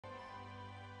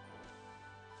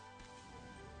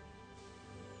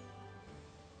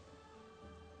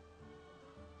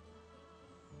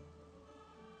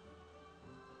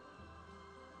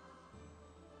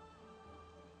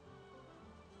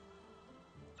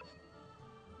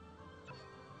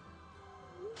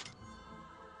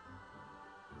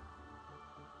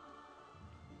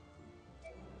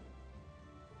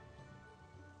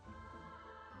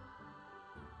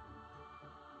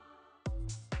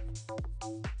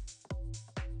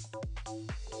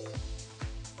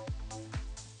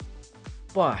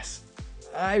Boss,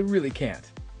 I really can't.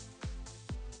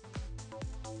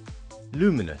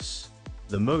 Luminous,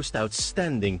 the most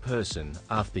outstanding person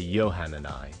after Johan and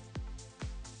I.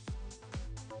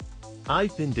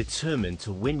 I've been determined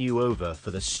to win you over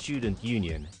for the student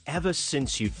union ever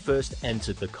since you first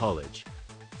entered the college.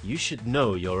 You should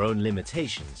know your own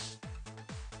limitations.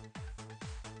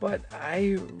 But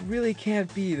I really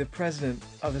can't be the president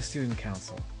of the student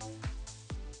council.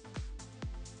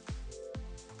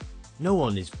 No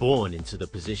one is born into the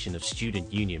position of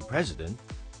student union president.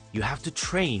 You have to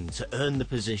train to earn the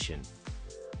position.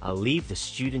 I'll leave the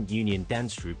student union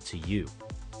dance troupe to you.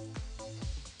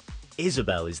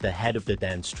 Isabel is the head of the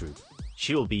dance troupe.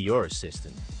 She'll be your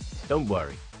assistant. Don't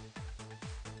worry.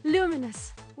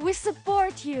 Luminous, we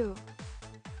support you!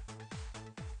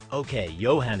 Okay,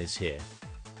 Johan is here.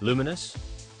 Luminous,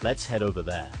 let's head over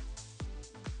there.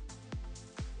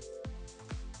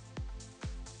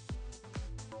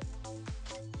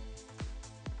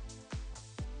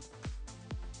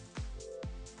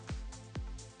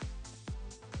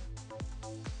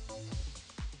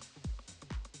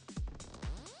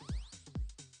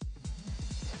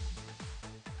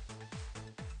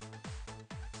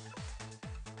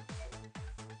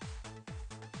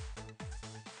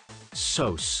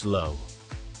 So slow.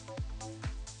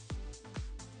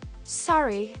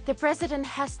 Sorry, the president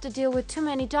has to deal with too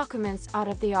many documents out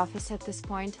of the office at this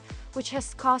point, which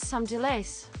has caused some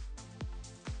delays.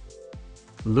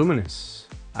 Luminous,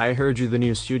 I heard you're the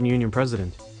new student union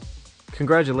president.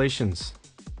 Congratulations.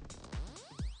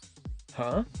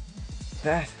 Huh?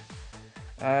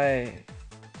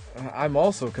 I'm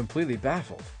also completely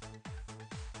baffled.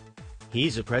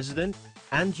 He's a president,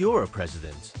 and you're a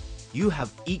president. You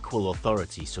have equal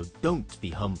authority, so don't be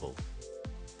humble.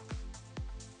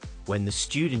 When the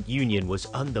student union was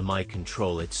under my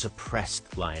control, it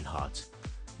suppressed Lionheart.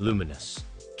 Luminous,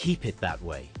 keep it that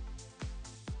way.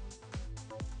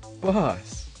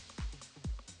 Boss.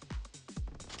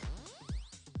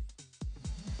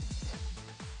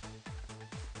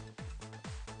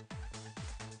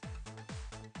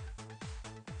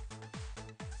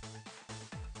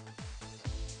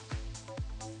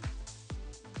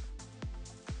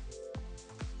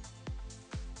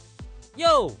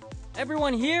 Yo!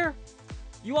 Everyone here?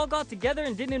 You all got together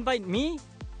and didn't invite me?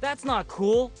 That's not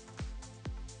cool.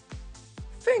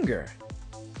 Finger,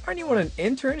 aren't you on an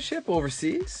internship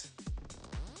overseas?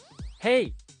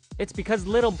 Hey, it's because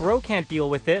little bro can't deal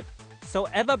with it, so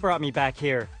Eva brought me back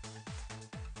here.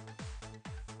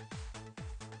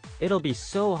 It'll be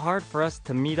so hard for us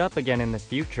to meet up again in the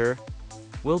future.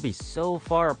 We'll be so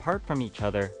far apart from each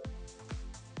other.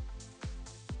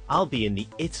 I'll be in the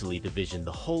Italy division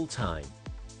the whole time.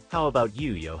 How about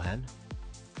you, Johan?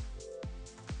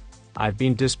 I've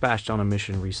been dispatched on a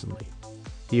mission recently.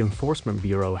 The Enforcement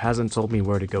Bureau hasn't told me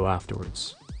where to go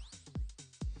afterwards.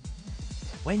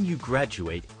 When you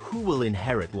graduate, who will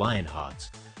inherit Lionheart?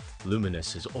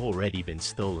 Luminous has already been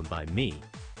stolen by me.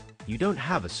 You don't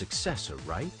have a successor,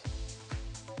 right?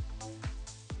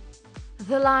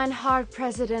 The Lionheart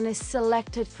president is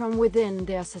selected from within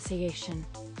the association.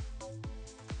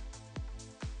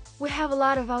 We have a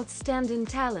lot of outstanding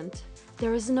talent.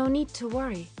 There is no need to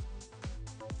worry.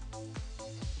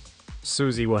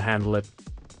 Susie will handle it.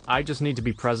 I just need to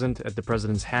be present at the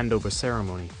president's handover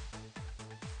ceremony.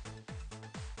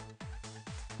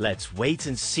 Let's wait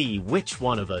and see which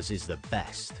one of us is the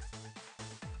best.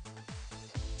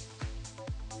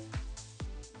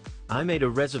 I made a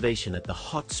reservation at the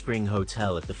Hot Spring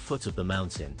Hotel at the foot of the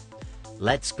mountain.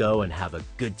 Let's go and have a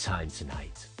good time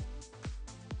tonight.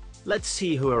 Let's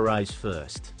see who arrives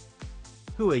first.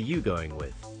 Who are you going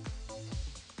with?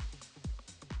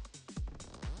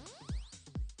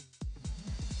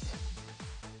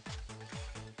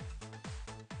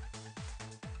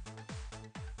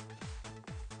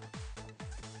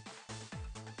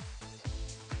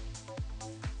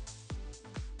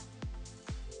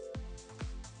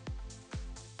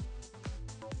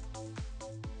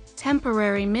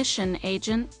 Temporary mission,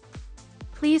 Agent.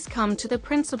 Please come to the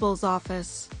principal's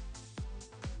office.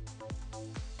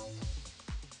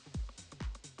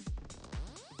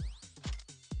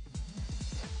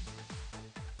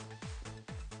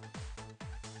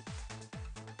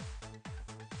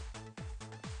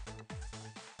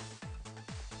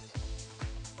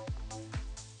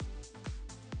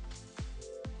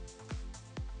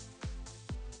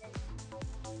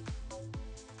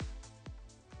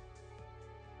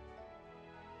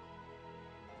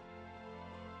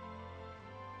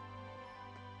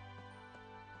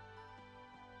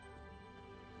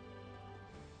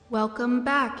 Welcome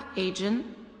back, Agent.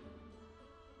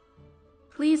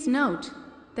 Please note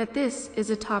that this is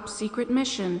a top-secret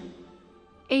mission.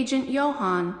 Agent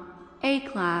Johan,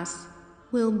 A-Class,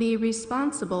 will be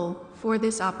responsible for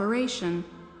this operation.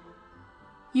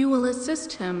 You will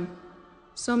assist him,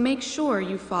 so make sure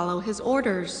you follow his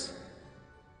orders.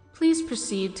 Please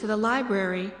proceed to the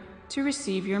library to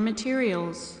receive your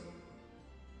materials.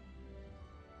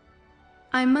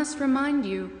 I must remind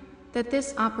you that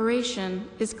this operation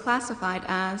is classified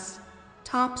as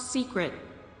top secret.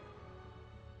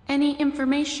 Any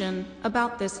information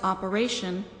about this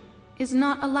operation is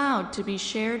not allowed to be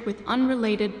shared with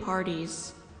unrelated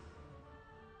parties.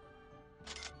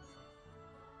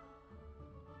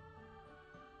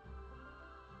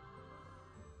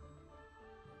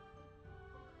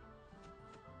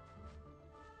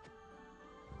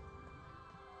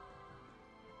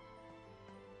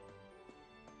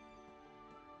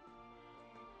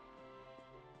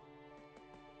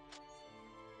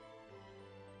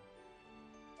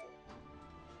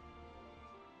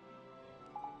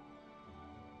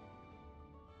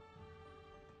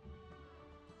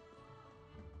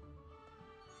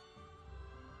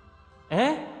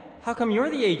 Eh? How come you're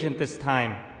the agent this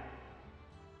time?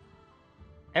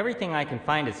 Everything I can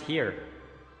find is here.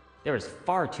 There is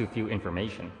far too few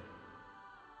information.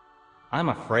 I'm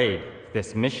afraid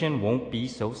this mission won't be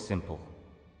so simple.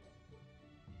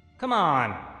 Come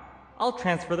on! I'll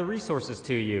transfer the resources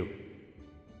to you.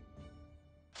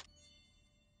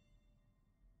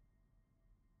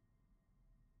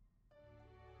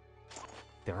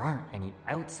 There aren't any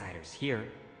outsiders here,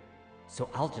 so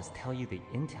I'll just tell you the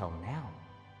intel now.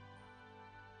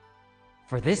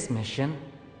 For this mission,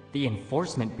 the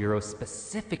Enforcement Bureau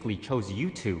specifically chose you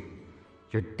two.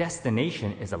 Your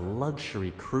destination is a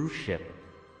luxury cruise ship.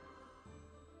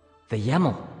 The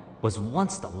Yemel was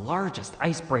once the largest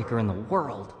icebreaker in the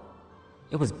world.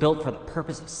 It was built for the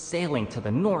purpose of sailing to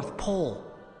the North Pole.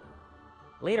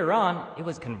 Later on, it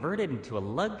was converted into a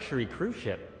luxury cruise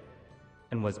ship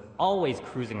and was always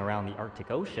cruising around the Arctic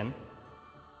Ocean.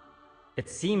 It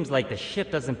seems like the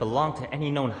ship doesn't belong to any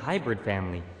known hybrid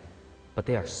family, but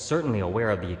they are certainly aware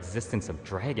of the existence of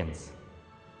dragons.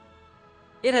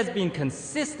 It has been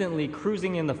consistently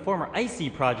cruising in the former Icy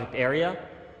Project area.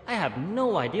 I have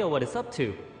no idea what it's up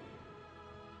to.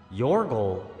 Your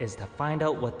goal is to find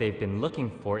out what they've been looking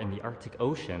for in the Arctic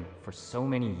Ocean for so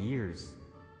many years.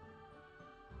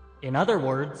 In other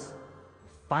words,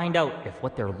 find out if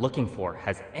what they're looking for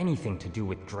has anything to do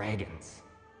with dragons.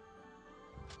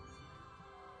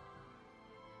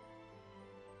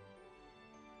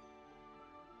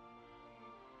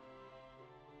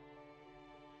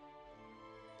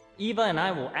 Eva and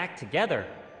I will act together.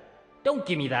 Don't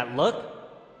give me that look.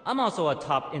 I'm also a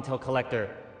top intel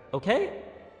collector, okay?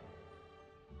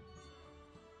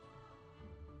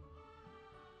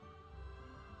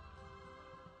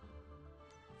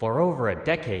 For over a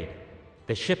decade,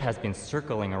 the ship has been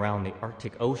circling around the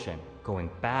Arctic Ocean, going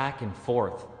back and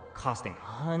forth, costing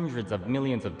hundreds of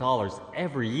millions of dollars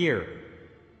every year.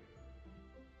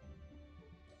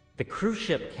 The cruise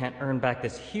ship can't earn back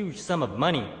this huge sum of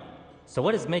money. So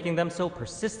what is making them so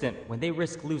persistent when they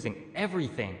risk losing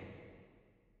everything?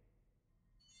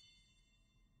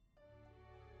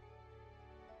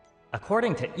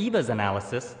 According to Eva's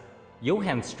analysis,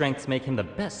 Johan's strengths make him the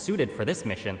best suited for this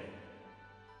mission.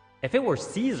 If it were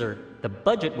Caesar, the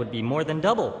budget would be more than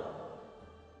double.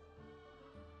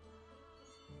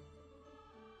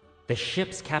 The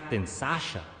ship's captain,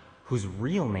 Sasha, whose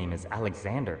real name is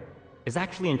Alexander, is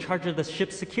actually in charge of the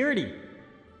ship's security.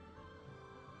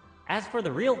 As for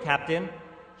the real captain,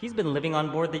 he's been living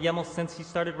on board the Yemel since he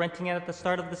started renting it at the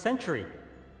start of the century.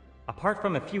 Apart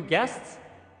from a few guests,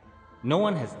 no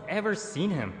one has ever seen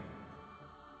him.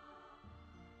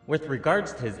 With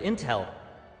regards to his intel,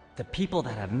 the people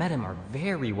that have met him are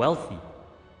very wealthy.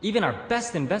 Even our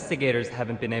best investigators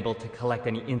haven't been able to collect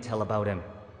any intel about him.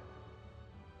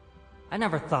 I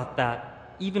never thought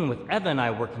that, even with Eva and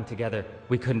I working together,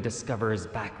 we couldn't discover his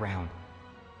background.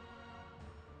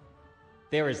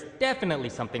 There is definitely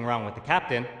something wrong with the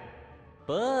captain,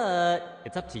 but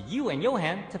it's up to you and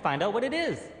Johan to find out what it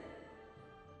is.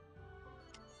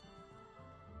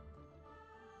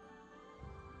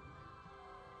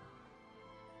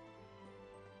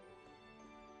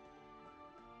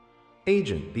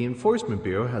 Agent, the Enforcement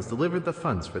Bureau has delivered the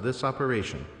funds for this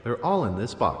operation. They're all in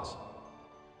this box.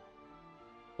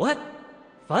 What?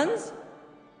 Funds?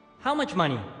 How much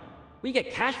money? We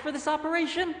get cash for this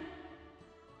operation?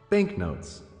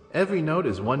 Banknotes. Every note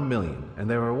is 1 million, and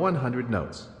there are 100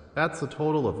 notes. That's a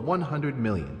total of 100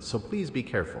 million, so please be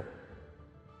careful.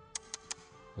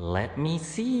 Let me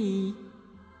see.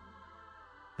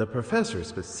 The professor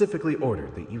specifically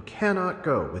ordered that you cannot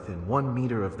go within 1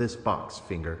 meter of this box,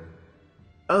 Finger.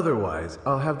 Otherwise,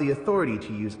 I'll have the authority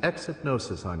to use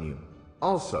X-Hypnosis on you.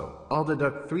 Also, I'll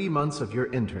deduct 3 months of your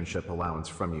internship allowance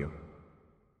from you.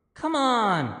 Come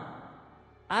on!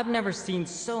 I've never seen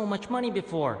so much money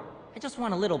before. I just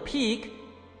want a little peek.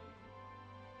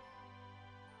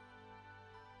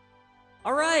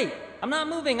 Alright, I'm not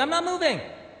moving!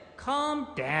 Calm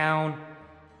down.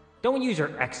 Don't use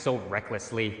your X so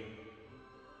recklessly.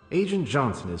 Agent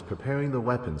Johnson is preparing the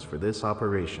weapons for this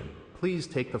operation. Please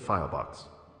take the file box.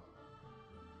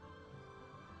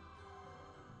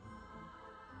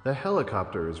 The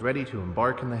helicopter is ready to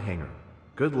embark in the hangar.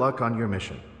 Good luck on your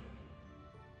mission.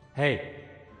 Hey,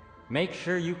 make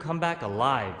sure you come back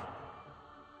alive.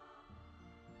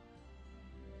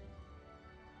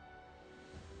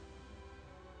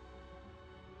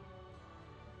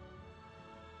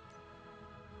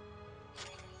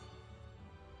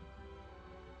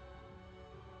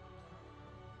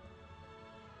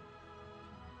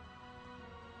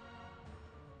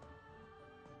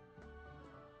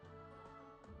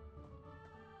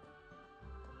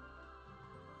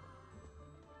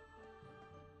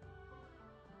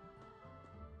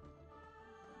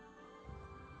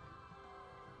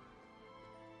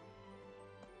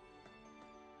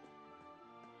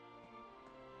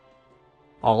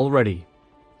 All ready.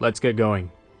 Let's get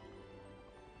going.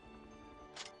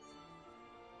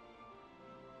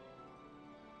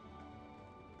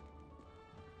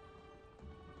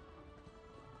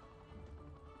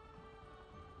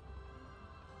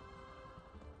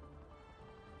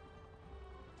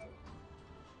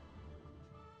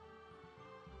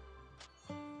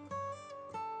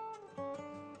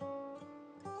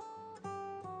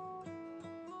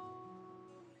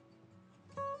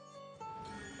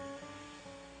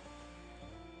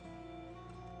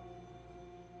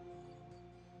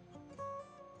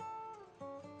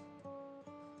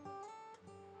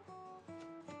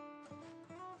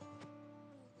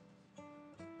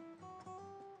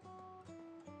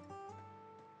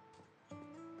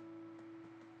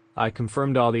 I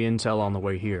confirmed all the intel on the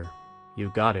way here.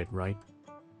 You got it, right?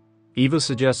 Eva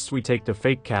suggests we take the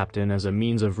fake captain as a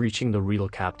means of reaching the real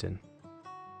captain.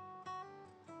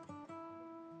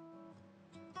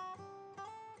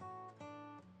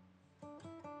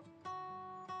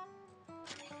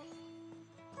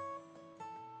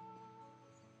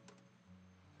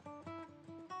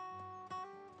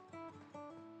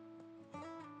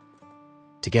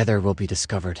 Together we'll be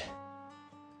discovered.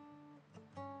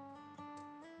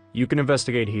 You can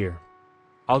investigate here.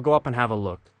 I'll go up and have a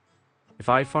look. If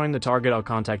I find the target, I'll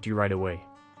contact you right away.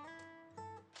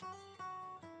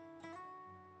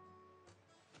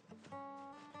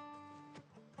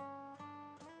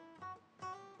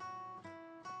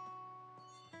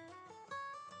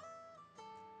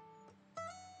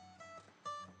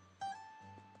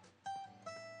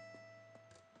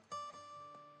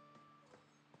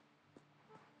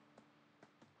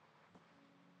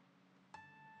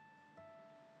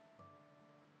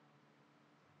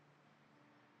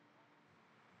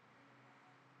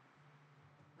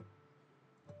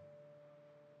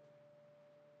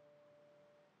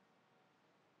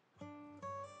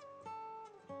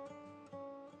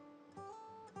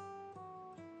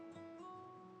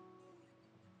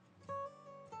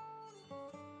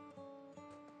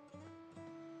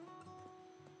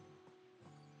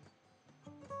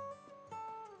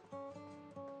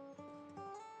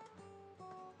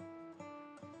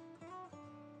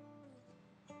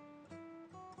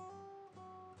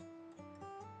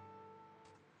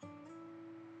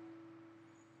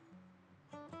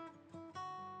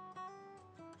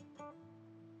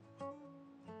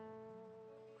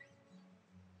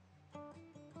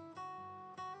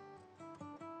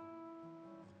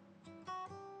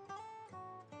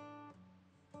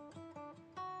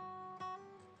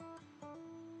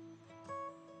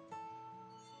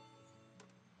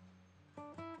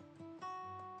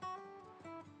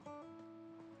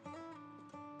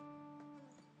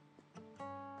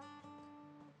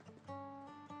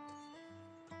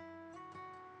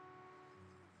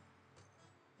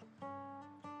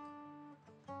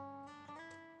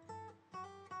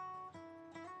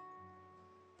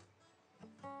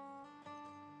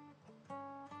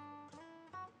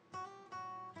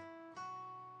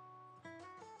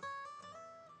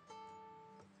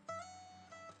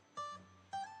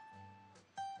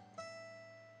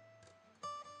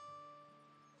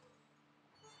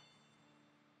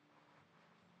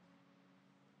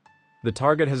 The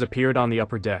target has appeared on the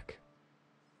upper deck.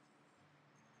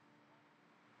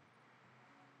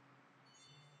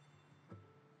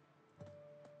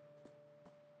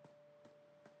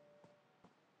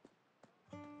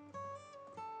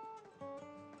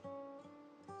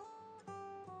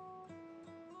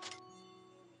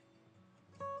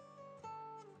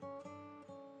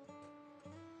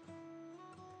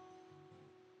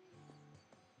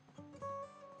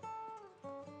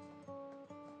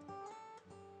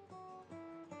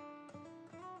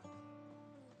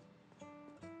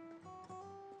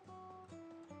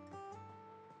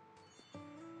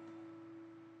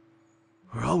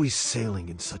 We're always sailing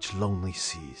in such lonely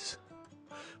seas.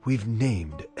 We've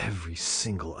named every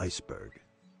single iceberg.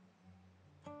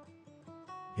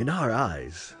 In our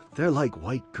eyes, they're like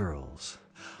white girls,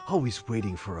 always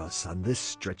waiting for us on this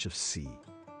stretch of sea.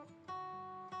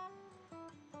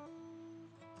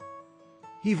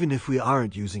 Even if we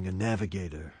aren't using a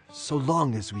navigator, so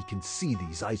long as we can see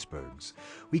these icebergs,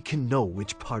 we can know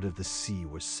which part of the sea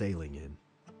we're sailing in.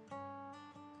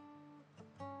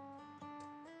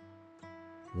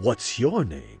 What's your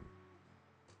name?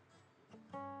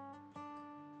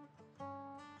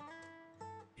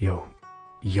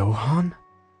 Johann?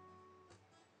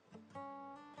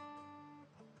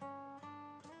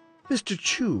 Mr.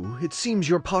 Chu, it seems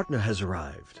your partner has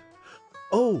arrived.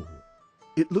 Oh,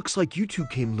 it looks like you two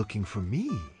came looking for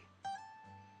me.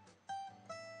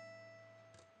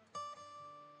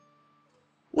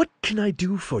 What can I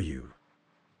do for you?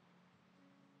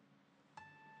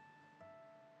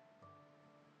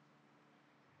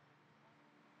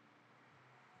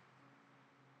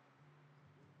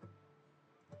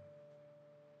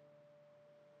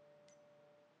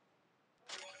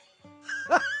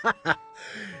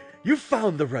 You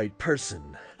found the right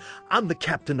person. I'm the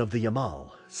captain of the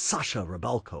Yamal, Sasha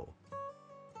Rabalko.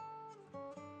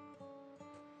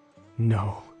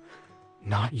 No,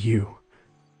 not you.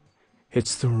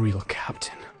 It's the real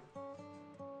captain.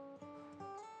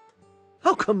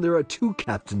 How come there are two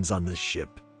captains on this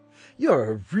ship?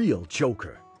 You're a real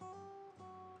joker.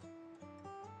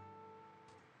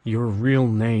 Your real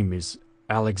name is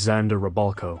Alexander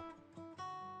Rabalko.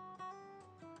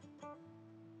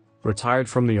 Retired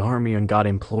from the army and got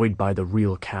employed by the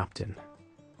real captain.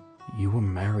 You were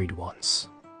married once.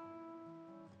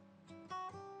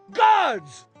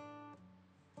 Guards!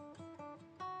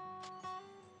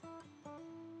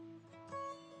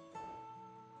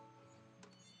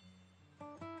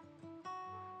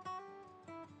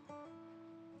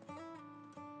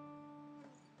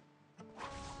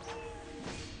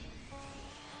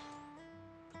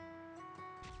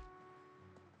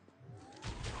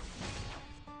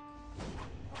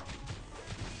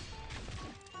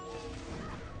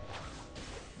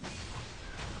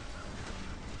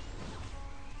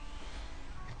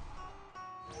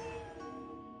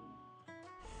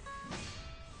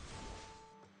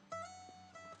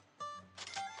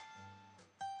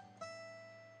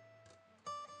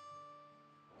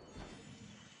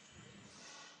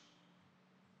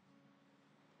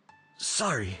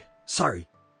 Sorry.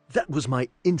 That was my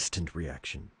instant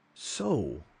reaction.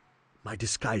 So, my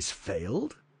disguise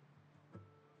failed?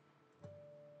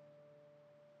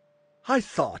 I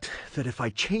thought that if I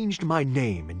changed my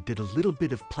name and did a little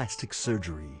bit of plastic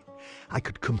surgery, I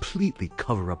could completely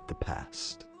cover up the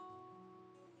past.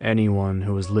 Anyone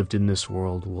who has lived in this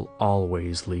world will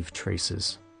always leave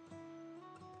traces.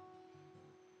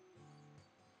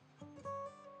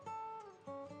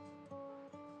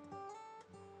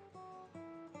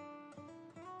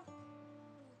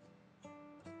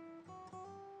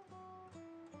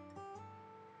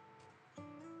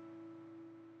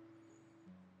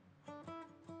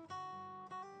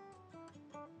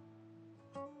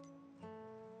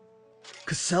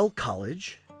 Cassell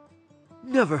College?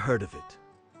 Never heard of it.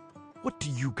 What do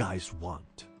you guys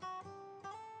want?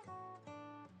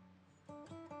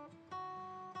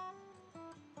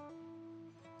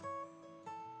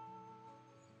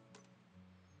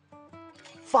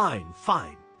 Fine.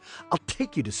 I'll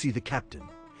take you to see the captain.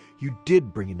 You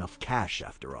did bring enough cash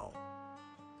after all.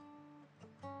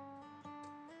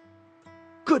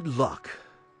 Good luck.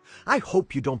 I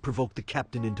hope you don't provoke the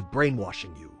captain into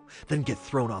brainwashing you, then get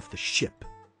thrown off the ship.